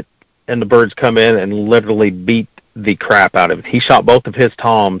used it, and the birds come in and literally beat the crap out of it. He shot both of his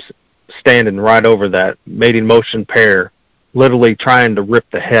toms standing right over that Mating Motion pair, literally trying to rip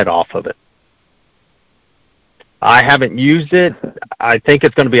the head off of it. I haven't used it. I think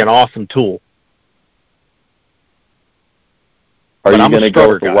it's going to be an awesome tool. Are you going to go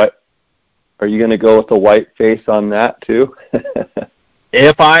with the white? Are you going to go with the white face on that too?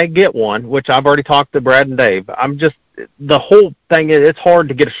 If I get one, which I've already talked to Brad and Dave, the whole thing is it's hard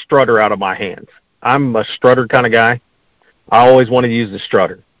to get a strutter out of my hands. I'm a strutter kind of guy. I always want to use the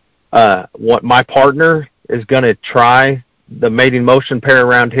strutter. What my partner is going to try the Mating Motion pair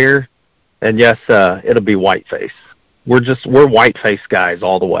around here, and yes, it'll be whiteface. We're whiteface guys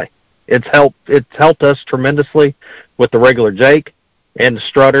all the way. It's helped us tremendously with the regular Jake and the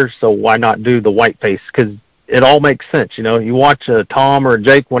strutter, so why not do the whiteface? Because it all makes sense. You watch a Tom or a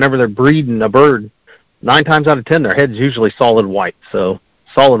Jake whenever they're breeding a bird, 9 times out of 10 their head's usually solid white. So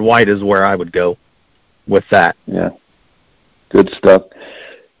solid white is where I would go with that. Yeah, good stuff.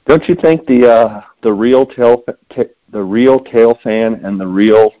 Don't you think the real tail fan and the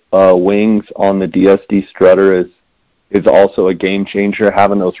real wings on the DSD strutter is also a game changer?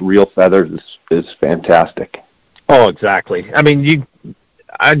 Having those real feathers is fantastic. Oh, exactly. I mean,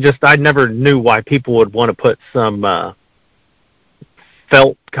 I never knew why people would want to put some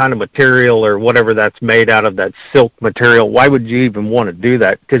felt kind of material or whatever that's made out of, that silk material. Why would you even want to do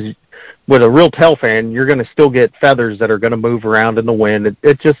that? Because with a real tail fan, you're going to still get feathers that are going to move around in the wind.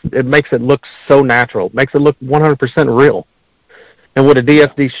 It makes it look so natural. It makes it look 100% real. And with a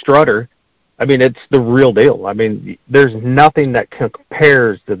DSD strutter, I mean, it's the real deal. I mean, there's nothing that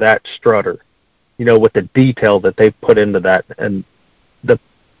compares to that strutter, with the detail that they've put into that and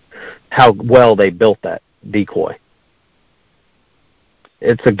how well they built that decoy.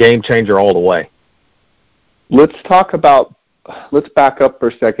 It's a game changer all the way. Let's back up for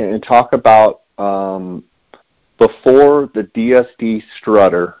a second and talk about before the DSD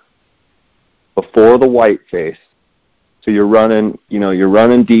strutter, before the whiteface. So you're running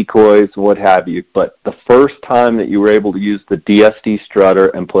decoys, what have you. But the first time that you were able to use the DSD strutter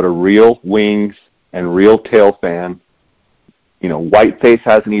and put a real wings and real tail fan, whiteface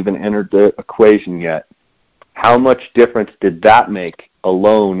hasn't even entered the equation yet. How much difference did that make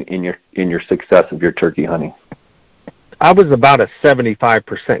alone in your success of your turkey hunting? I was about a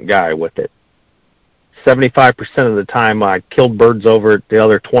 75% guy with it. 75% of the time I killed birds over it. The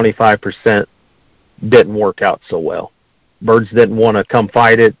other 25% didn't work out so well. Birds didn't want to come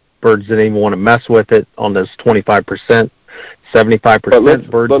fight it. Birds didn't even want to mess with it on this 25%.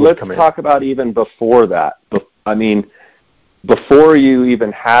 75% birds would come in. Let's talk about even before that. I mean, before you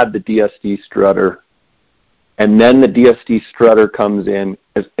even had the DSD strutter and then the DSD strutter comes in.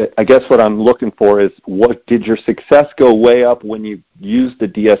 I guess what I'm looking for is, what did your success go way up when you used the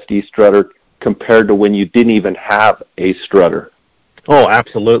DSD strutter compared to when you didn't even have a strutter? Oh,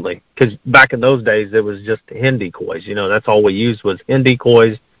 absolutely. Because back in those days, it was just hen decoys. That's all we used was hen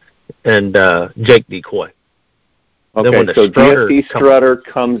decoys and Jake decoy. Okay, so DSD strutter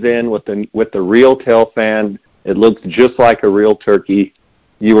comes in with the real tail fan. It looks just like a real turkey.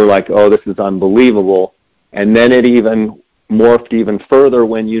 You were like, oh, this is unbelievable. And then it even morphed even further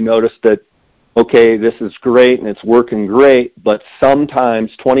when you noticed that, okay, this is great and it's working great, but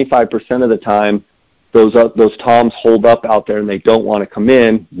sometimes 25% of the time those toms hold up out there and they don't want to come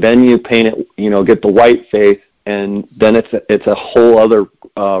in. Then you paint it, get the white face, and then it's a whole other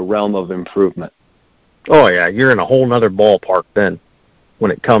realm of improvement. Oh yeah, you're in a whole nother ballpark then when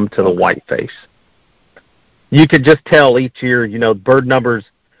it comes to the white face. You could just tell each year, bird numbers.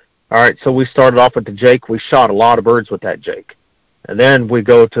 All right, so we started off with the Jake. We shot a lot of birds with that Jake. And then we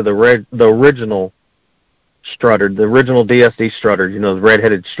go to the original strutter, the original DSD strutter, the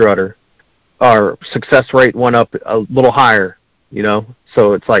red-headed strutter. Our success rate went up a little higher,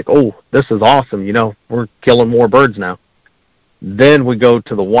 So it's like, oh, this is awesome, We're killing more birds now. Then we go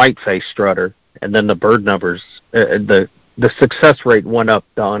to the white-face strutter, and then the bird numbers, the success rate went up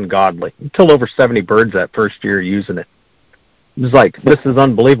to ungodly. We killed over 70 birds that first year using it. It was like, this is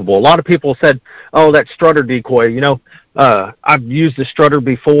unbelievable. A lot of people said, oh, that strutter decoy, I've used the strutter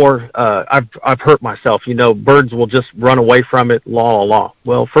before. I've hurt myself. Birds will just run away from it, la.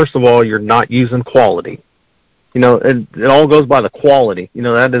 Well, first of all, you're not using quality. It all goes by the quality.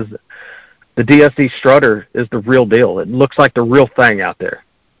 That is, the DSD strutter is the real deal. It looks like the real thing out there.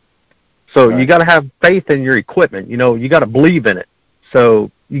 So right. You got to have faith in your equipment. You got to believe in it.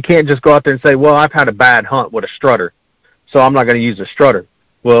 So you can't just go out there and say, well, I've had a bad hunt with a strutter, so I'm not going to use a strutter.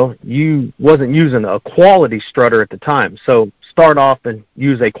 Well, you wasn't using a quality strutter at the time. So start off and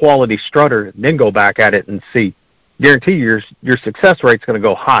use a quality strutter, and then go back at it and see. Guarantee your success rate's going to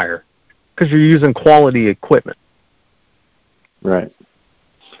go higher because you're using quality equipment. Right.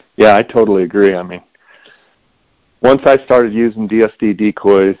 Yeah, I totally agree. I mean, once I started using DSD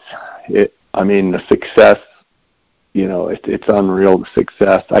decoys, the success, it's unreal, the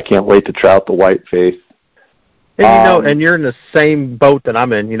success. I can't wait to try out the white face. And and you're in the same boat that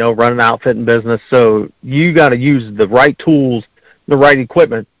I'm in, running an outfitting business. So you got to use the right tools, the right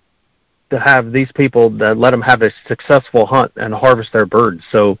equipment to have these people that let them have a successful hunt and harvest their birds.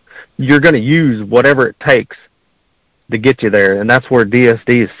 So you're going to use whatever it takes to get you there. And that's where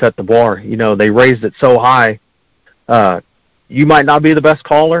DSD has set the bar. They raised it so high. You might not be the best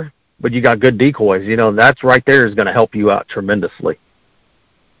caller, but you got good decoys. That's right there is going to help you out tremendously.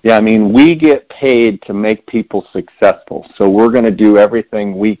 Yeah, we get paid to make people successful, so we're going to do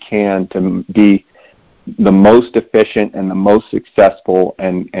everything we can to be the most efficient and the most successful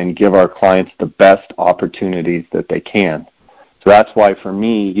and give our clients the best opportunities that they can. So that's why, for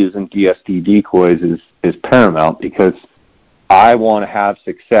me, using DSD decoys is paramount, because I want to have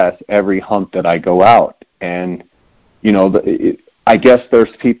success every hunt that I go out. And, I guess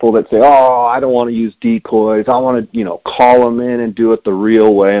there's people that say, oh, I don't want to use decoys. I want to, call them in and do it the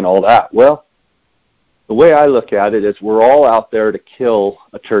real way and all that. Well, the way I look at it is we're all out there to kill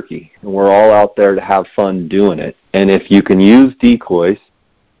a turkey, and we're all out there to have fun doing it. And if you can use decoys,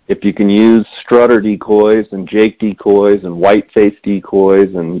 if you can use strutter decoys and Jake decoys and white face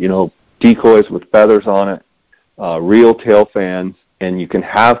decoys and, decoys with feathers on it, real tail fans, and you can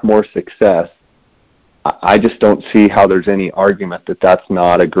have more success, I just don't see how there's any argument that that's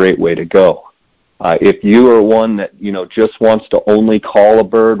not a great way to go. If you are one that, just wants to only call a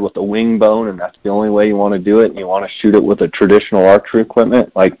bird with a wing bone and that's the only way you want to do it, and you want to shoot it with a traditional archery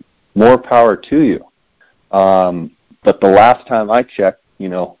equipment, more power to you. But the last time I checked,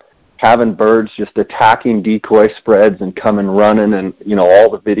 having birds just attacking decoy spreads and coming running and, all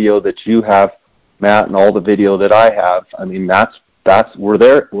the video that you have, Matt, and all the video that I have,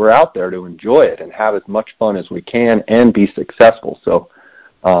 we're out there to enjoy it and have as much fun as we can and be successful. So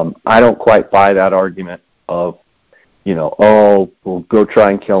I don't quite buy that argument of, we'll go try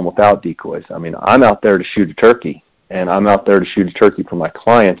and kill them without decoys. I'm out there to shoot a turkey, and I'm out there to shoot a turkey for my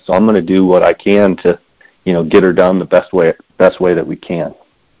clients, so I'm going to do what I can to, get her done the best way that we can.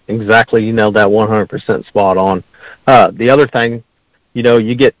 Exactly. You nailed that 100% spot on. The other thing,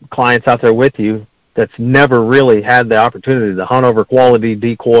 you get clients out there with you that's never really had the opportunity to hunt over quality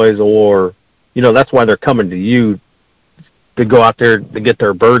decoys, or, that's why they're coming to you to go out there to get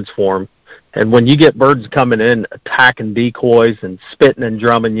their birds for them. And when you get birds coming in, attacking decoys and spitting and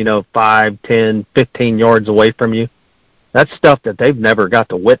drumming, 5, 10, 15 yards away from you, that's stuff that they've never got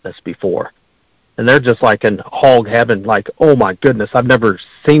to witness before. and they're just like in hog heaven, like, oh my goodness, I've never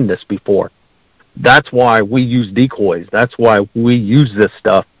seen this before. That's why we use decoys. That's why we use this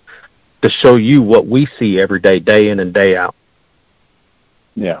stuff, to show you what we see every day, day in and day out.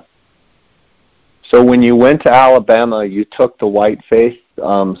 Yeah. So when you went to Alabama, you took the white-faced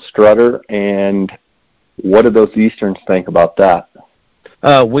strutter, and what did those Easterns think about that?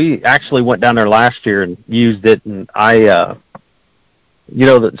 We actually went down there last year and used it, and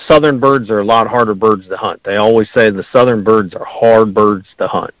the southern birds are a lot harder birds to hunt. They always say the southern birds are hard birds to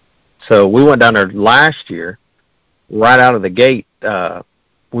hunt. So we went down there last year, right out of the gate.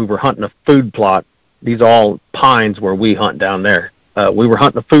 We were hunting a food plot. These are all pines where we hunt down there. We were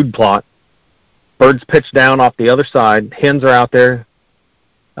hunting a food plot. Birds pitched down off the other side. Hens are out there.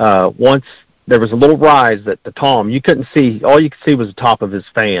 Once there was a little rise that the tom, you couldn't see. All you could see was the top of his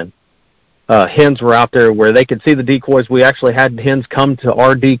fan. Hens were out there where they could see the decoys. We actually had hens come to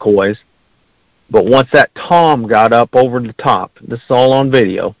our decoys. But once that tom got up over the top, this is all on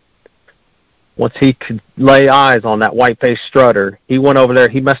video, once he could lay eyes on that white-faced strutter, he went over there,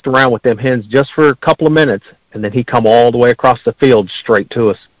 he messed around with them hens just for a couple of minutes, and then he come all the way across the field straight to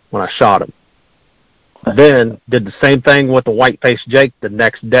us when I shot him. Then did the same thing with the white-faced Jake the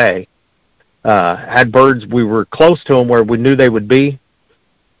next day. Had birds, we were close to them where we knew they would be.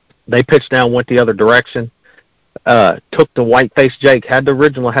 They pitched down, went the other direction. Took the white-faced Jake, had the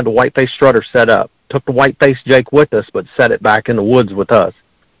white-faced strutter set up. Took the white-faced Jake with us, but set it back in the woods with us.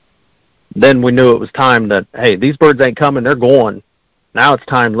 Then we knew it was time that, hey, these birds ain't coming, they're going. Now it's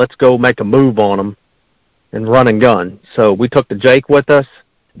time, let's go make a move on them and run and gun. So we took the Jake with us.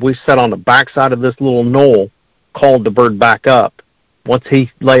 We sat on the backside of this little knoll, called the bird back up. Once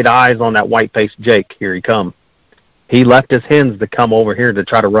he laid eyes on that white-faced Jake, here he come. He left his hens to come over here to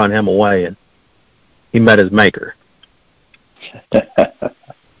try to run him away, and he met his maker. This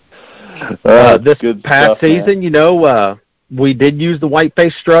past season, we did use the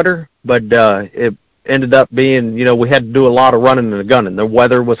white-faced strutter, but it ended up being, we had to do a lot of running and gunning. The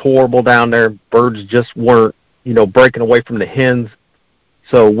weather was horrible down there. Birds just weren't, breaking away from the hens.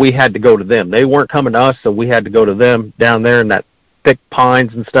 So we had to go to them. They weren't coming to us, so we had to go to them down there in that thick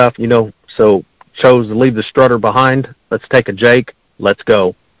pines and stuff, so chose to leave the strutter behind. Let's take a Jake. Let's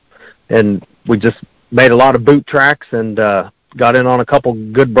go. And we just made a lot of boot tracks and got in on a couple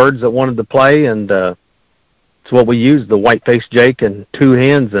good birds that wanted to play, and it's what we used, the white-faced Jake and 2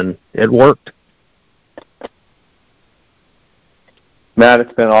 hens, and it worked. Matt,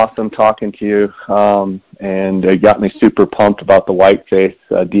 it's been awesome talking to you, and it got me super pumped about the white-faced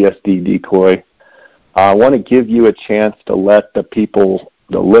DSD decoy. I want to give you a chance to let the people,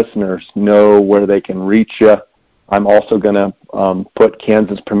 the listeners, know where they can reach you. I'm also going to put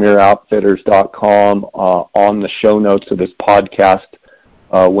KansasPremierOutfitters.com on the show notes of this podcast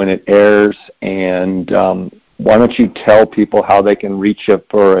when it airs. And why don't you tell people how they can reach you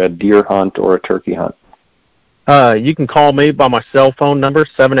for a deer hunt or a turkey hunt? You can call me by my cell phone number,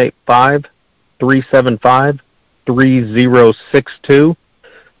 785-375-3062.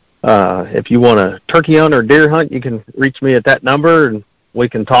 If you want a turkey hunt or deer hunt, you can reach me at that number and we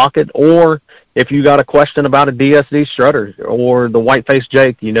can talk it. Or if you got a question about a DSD strutter or the white-faced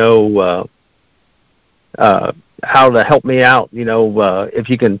Jake, how to help me out, if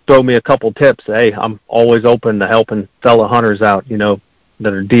you can throw me a couple tips, hey, I'm always open to helping fellow hunters out,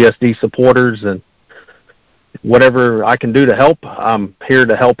 that are DSD supporters, and whatever I can do to help, I'm here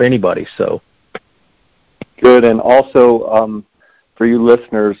to help anybody. So good. And also, for you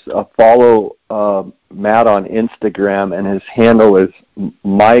listeners, follow Matt on Instagram, and his handle is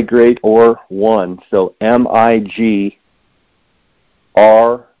Migrator1. So MIGR8OR1.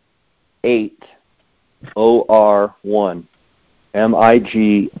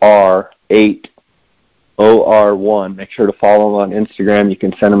 MIGR8OR1. Make sure to follow him on Instagram. You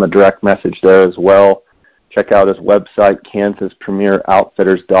can send him a direct message there as well. Check out his website,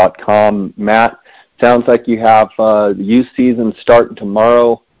 KansasPremierOutfitters.com. Matt, sounds like you have the youth season starting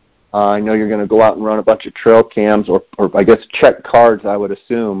tomorrow. I know you're going to go out and run a bunch of trail cams, or I guess check cards, I would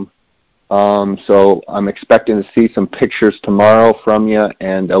assume. So I'm expecting to see some pictures tomorrow from you,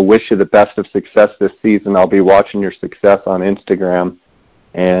 and I wish you the best of success this season. I'll be watching your success on Instagram.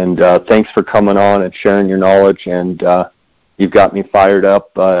 And thanks for coming on and sharing your knowledge, and you've got me fired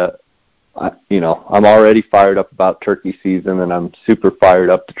up. I'm already fired up about turkey season, and I'm super fired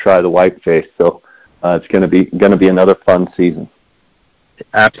up to try the whiteface. So it's going to be another fun season.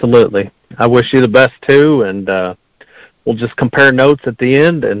 Absolutely. I wish you the best too, and we'll just compare notes at the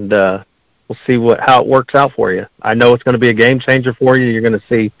end, and we'll see how it works out for you. I know it's going to be a game changer for you. You're going to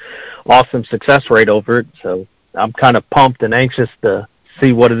see awesome success rate over it. So I'm kind of pumped and anxious to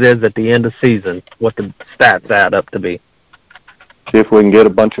see what it is at the end of season, what the stats add up to be. See if we can get a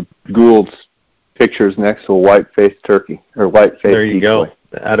bunch of Gould's pictures next to a white-faced turkey or white-faced There you decoy. go.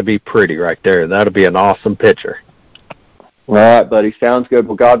 That'd be pretty right there. That'd be an awesome picture. All right, buddy. Sounds good.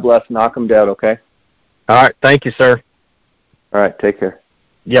 Well, God bless. Knock them dead, okay? All right. Thank you, sir. All right. Take care.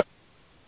 Yep.